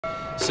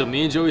So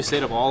me and Joey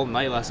stayed up all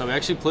night last night. We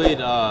actually played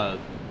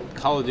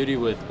Call of Duty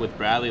with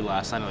Bradley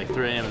last night at like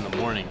 3 a.m. in the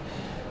morning.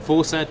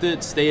 Full sent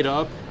it, stayed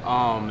up,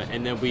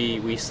 and then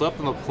we slept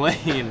on the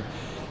plane.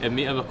 And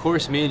of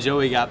course, me and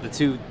Joey got the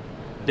two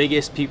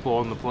biggest people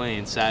on the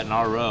plane, sat in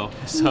our row.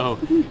 So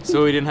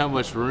we didn't have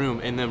much room.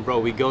 And then, bro,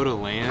 we go to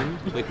land.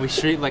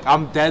 Like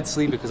I'm dead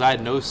asleep because I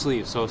had no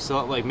sleep. So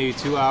slept like maybe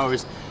 2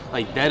 hours,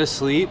 like dead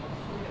asleep.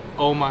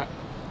 Oh my,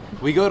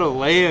 we go to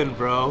land,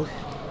 bro.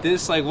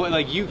 This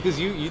because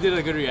you did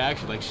a good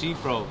reaction. Like she,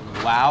 bro,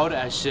 loud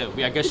as shit.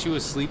 I guess she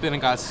was sleeping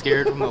and got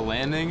scared from the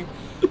landing.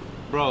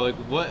 Bro, like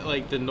what,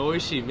 like the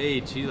noise she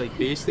made, she like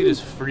basically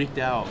just freaked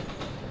out.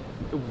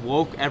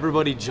 Woke,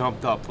 everybody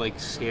jumped up like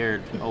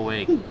scared,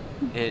 awake.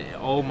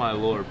 Oh my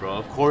lord, bro.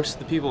 Of course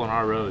the people on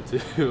our road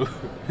too.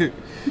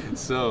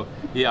 So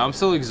yeah, I'm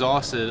still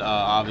exhausted,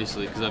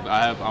 obviously, because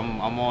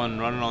I'm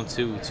running on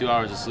two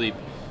hours of sleep.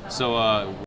 So